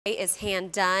is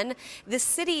hand done. The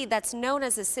city that's known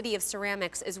as the City of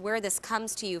Ceramics is where this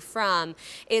comes to you from.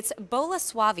 It's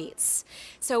Bolesławiec.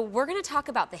 So we're going to talk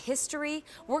about the history.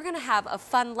 We're going to have a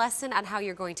fun lesson on how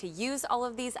you're going to use all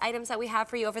of these items that we have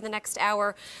for you over the next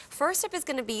hour. First up is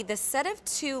going to be the set of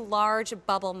 2 large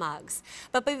bubble mugs.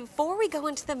 But before we go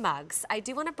into the mugs, I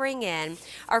do want to bring in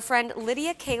our friend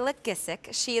Lidia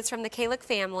Kalick-Gisick. She is from the Kalick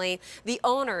family, the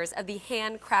owners of the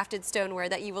handcrafted stoneware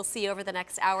that you will see over the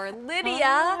next hour.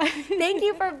 Lydia, thank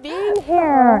you for being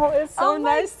here. Oh, it's so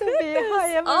nice to be here.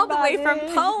 Hi, everybody. All the way from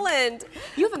Poland.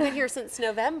 You haven't been here since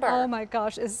November. Oh my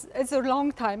gosh, it's a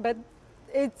long time, but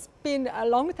it's been a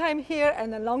long time here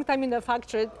and a long time in the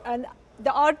factory, and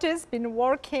the artist's been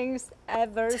working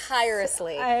ever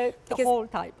tirelessly the whole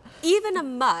time. Even a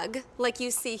mug, like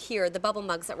you see here, the bubble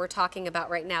mugs that we're talking about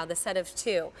right now, the set of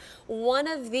 2, one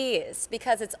of these,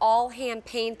 because it's all hand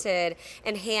painted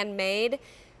and handmade,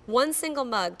 one single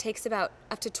mug takes about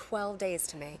up to 12 days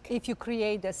to make. If you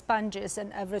create the sponges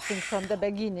and everything from the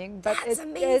beginning. But That's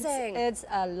amazing. It's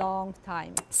a long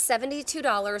time.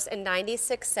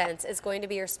 $72.96 is going to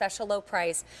be your special low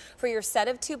price for your set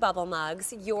of 2 bubble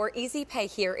mugs. Your easy pay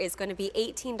here is going to be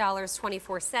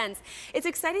 $18.24. It's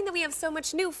exciting that we have so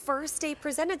much new first day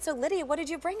presented. So Lydia, what did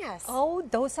you bring us? Oh,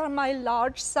 those are my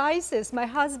large sizes. My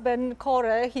husband,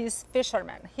 Corey, he's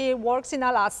fisherman. He works in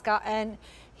Alaska, and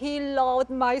he loved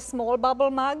my small bubble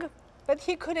mug, but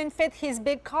he couldn't fit his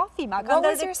big coffee mug. What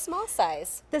was your small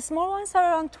size? The small ones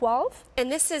are around 12.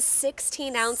 And this is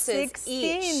 16 ounces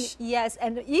 16, each. yes.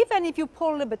 And even if you pull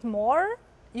a little bit more,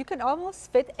 you can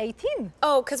almost fit 18.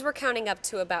 Oh, because we're counting up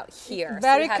to about here.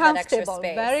 Very so you have comfortable, that extra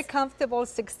space. very comfortable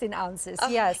 16 ounces. Oh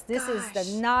yes, my this is gosh.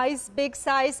 the nice big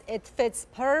size. It fits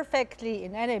perfectly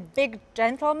in any big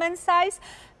gentleman size.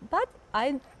 But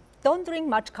I don't drink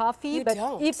much coffee. You but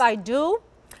don't. If I do,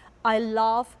 I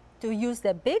love to use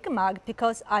the big mug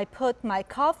because I put my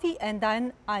coffee and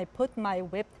then I put my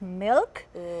whipped milk.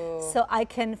 Ooh. So I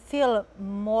can fill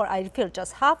more. I fill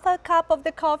just half a cup of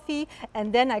the coffee,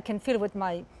 and then I can fill with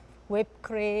my whipped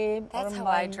cream. That's or how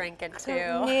my I drink it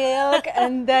too. Milk,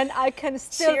 and then I can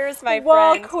still Cheers, my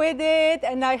walk friend. with it,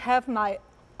 and I have my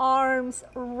arms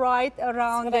right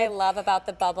around That's what I it. love about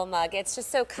the bubble mug. It's just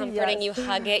so comforting. Yes. You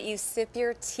hug it, you sip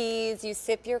your teas, you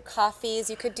sip your coffees,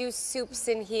 you could do soups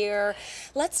in here.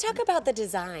 Let's talk about the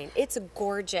design. It's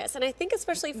gorgeous. And I think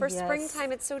especially for Yes.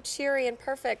 springtime, it's so cheery and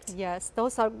perfect. Yes,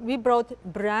 those are. We brought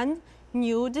brand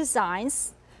new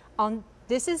designs.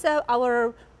 This is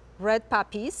our red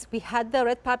puppies. We had the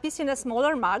red puppies in a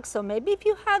smaller mug, so maybe if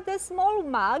you have the small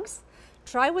mugs,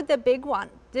 try with the big one.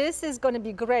 This is going to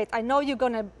be great. I know you're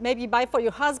going to maybe buy for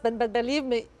your husband, but believe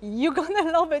me, you're going to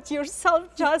love it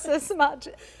yourself just as much.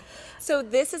 So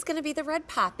this is going to be the red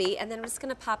poppy, and then I'm just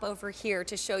going to pop over here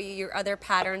to show you your other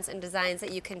patterns and designs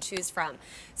that you can choose from.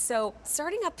 So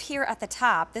starting up here at the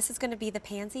top, this is going to be the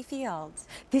pansy field.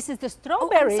 This is the Oh,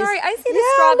 strawberries. I'm sorry, I see the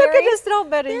Yeah, strawberries. look at the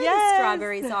strawberry. There Yes. the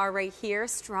strawberries are right here.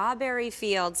 Strawberry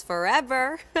fields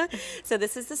forever. So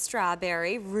this is the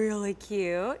strawberry, really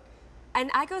cute. And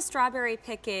I go strawberry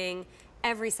picking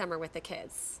every summer with the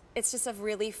kids. It's just a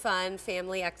really fun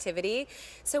family activity.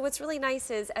 So what's really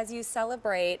nice is as you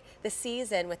celebrate the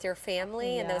season with your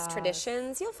family and those Yes.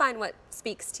 traditions, you'll find what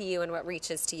speaks to you and what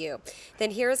reaches to you.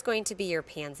 Then here is going to be your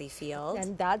pansy field.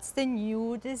 And that's the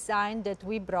new design that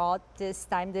we brought this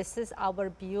time. This is our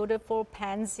beautiful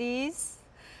pansies.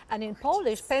 And in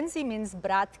Polish, pansy means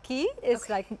bratki. It's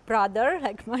like brother,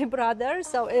 like my brother.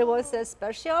 So it was a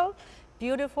special,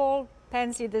 beautiful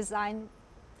pansy design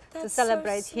to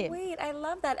celebrate so him. Sweet. I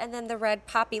love that. And then the red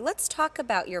poppy. Let's talk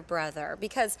about your brother,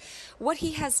 because what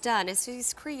he has done is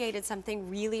he's created something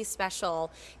really special.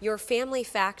 Your family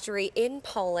factory in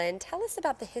Poland. Tell us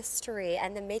about the history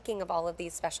and the making of all of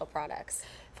these special products.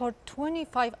 For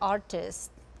 25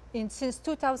 artists, since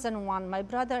 2001, my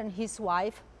brother and his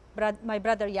wife, my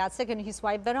brother Jacek and his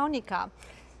wife Veronica,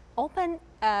 opened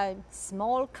a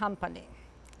small company.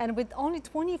 And with only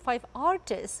 25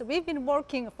 artists, we've been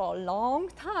working for a long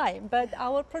time, but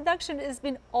our production has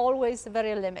been always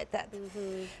very limited.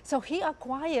 Mm-hmm. So he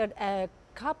acquired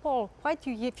quite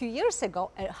a few years ago,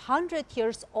 100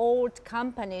 years old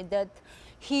company that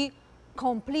he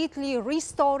completely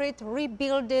restored it,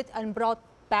 rebuilt it, and brought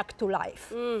back to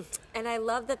life. And I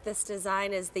love that this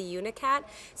design is the unicat.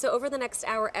 So over the next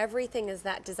hour, everything is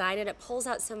that design, and it pulls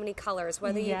out so many colors,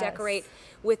 whether you decorate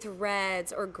with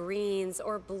reds or greens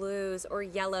or blues or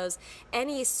yellows,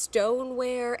 any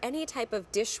stoneware, any type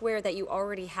of dishware that you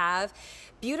already have.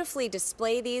 Beautifully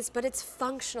display these, but it's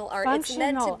functional art. It's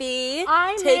meant to be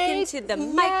taken to the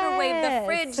microwave, the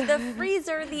fridge, the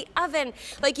freezer, the oven.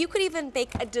 Like, you could even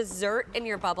bake a dessert in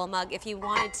your bubble mug if you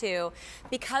wanted to.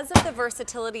 Because of the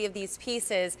versatility of these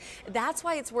pieces, that's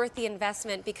why it's worth the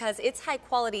investment, because it's high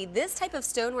quality. This type of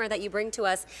stoneware that you bring to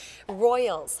us,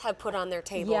 royals have put on their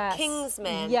table,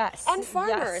 kingsmen, and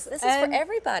farmers. This is for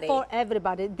everybody. For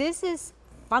everybody. This is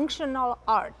functional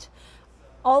art.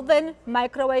 Oven,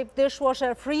 microwave,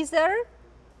 dishwasher, freezer,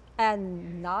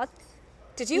 and not.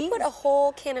 Did you put a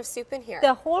whole can of soup in here?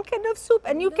 The whole can of soup,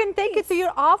 and you can take it to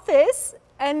your office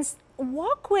and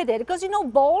walk with it, because you know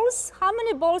bowls, how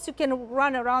many bowls you can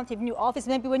run around in your office,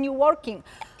 maybe when you're working.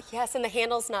 Yes, and the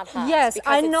handle's not hot. Yes,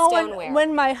 because I it's know stoneware.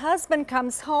 when my husband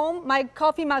comes home, my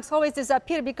coffee mugs always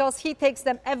disappear because he takes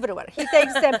them everywhere. He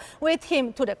takes them with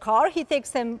him to the car, he takes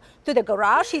them to the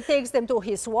garage, he takes them to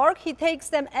his work, he takes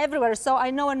them everywhere. So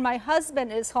I know when my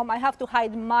husband is home, I have to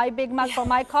hide my big mug for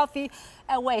my coffee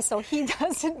away so he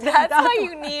doesn't do That's that. why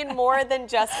you need more than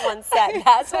just one set.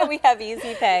 That's why we have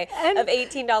Easy Pay of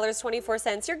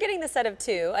 $18.24. You're getting the set of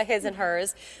two, a his and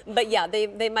hers. But yeah,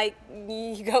 they might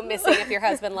go missing if your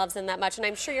husband loves them that much. And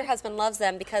I'm sure your husband loves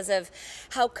them because of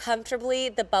how comfortably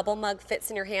the bubble mug fits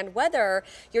in your hand, whether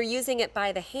you're using it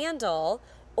by the handle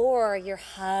or you're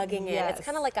hugging it. It's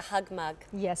kind of like a hug mug.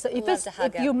 Yes, so if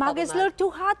your mug is a little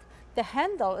too hot, the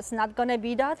handle is not going to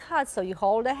be that hot, so you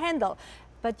hold the handle.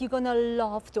 But you're gonna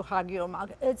love to hug your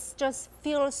mug. It just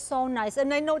feels so nice.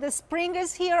 And I know the spring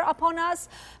is here upon us,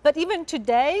 but even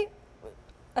today,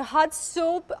 a hot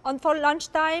soup for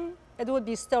lunchtime, it would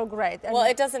be still great. And well,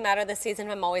 it doesn't matter this season.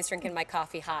 I'm always drinking my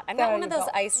coffee hot. I'm not one of those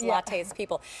iced lattes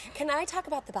people. Can I talk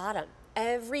about the bottom?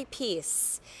 Every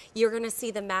piece you're going to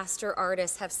see the master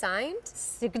artists have signed.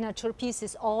 Signature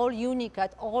pieces, all unique,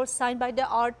 all signed by the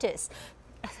artists.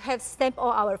 Have stamped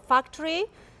on our factory,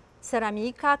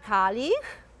 Ceramika Kali,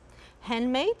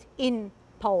 handmade in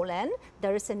Poland.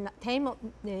 There is a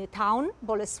town,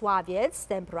 Bolesławiec,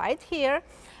 stamped right here.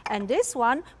 And this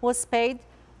one was paid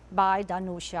by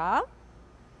Danusia.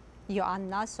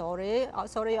 Joanna, sorry,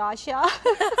 Asia.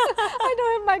 I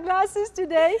don't have my glasses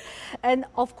today. And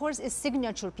of course, it's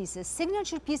signature pieces.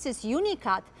 Signature pieces,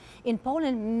 unicat, in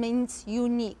Poland means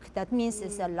unique. That means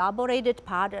it's an elaborated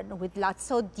pattern with lots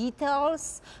of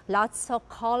details, lots of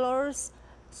colors,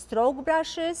 stroke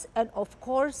brushes, and of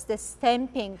course the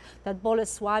stamping that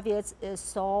Bolesławiec is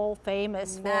so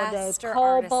famous for, the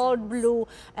cobalt blue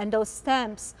and those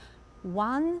stamps,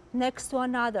 one next to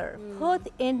another, put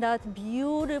in that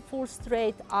beautiful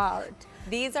straight art.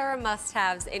 These are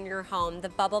must-haves in your home. The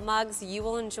bubble mugs you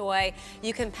will enjoy.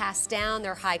 You can pass down.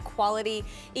 They're high quality.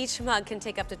 Each mug can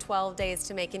take up to 12 days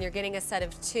to make, and you're getting a set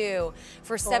of two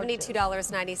for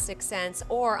 $72.96,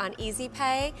 or on Easy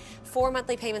Pay, 4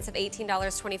 monthly payments of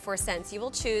 $18.24. You will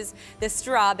choose the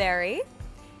strawberry.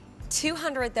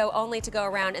 200 though only to go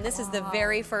around, and this is the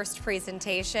very first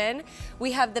presentation.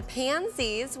 We have the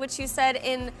pansies, which you said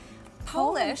in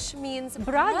Polish means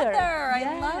brother.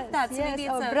 I love that. So maybe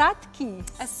it's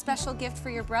a special gift for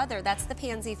your brother. That's the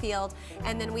pansy field.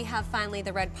 And then we have finally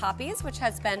the red poppies, which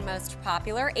has been most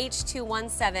popular.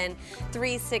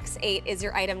 H217368 is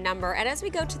your item number. And as we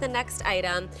go to the next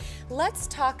item, let's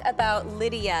talk about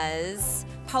Lidia's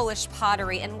Polish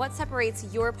pottery and what separates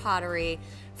your pottery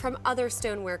from other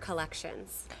stoneware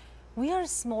collections. We are a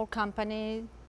small company.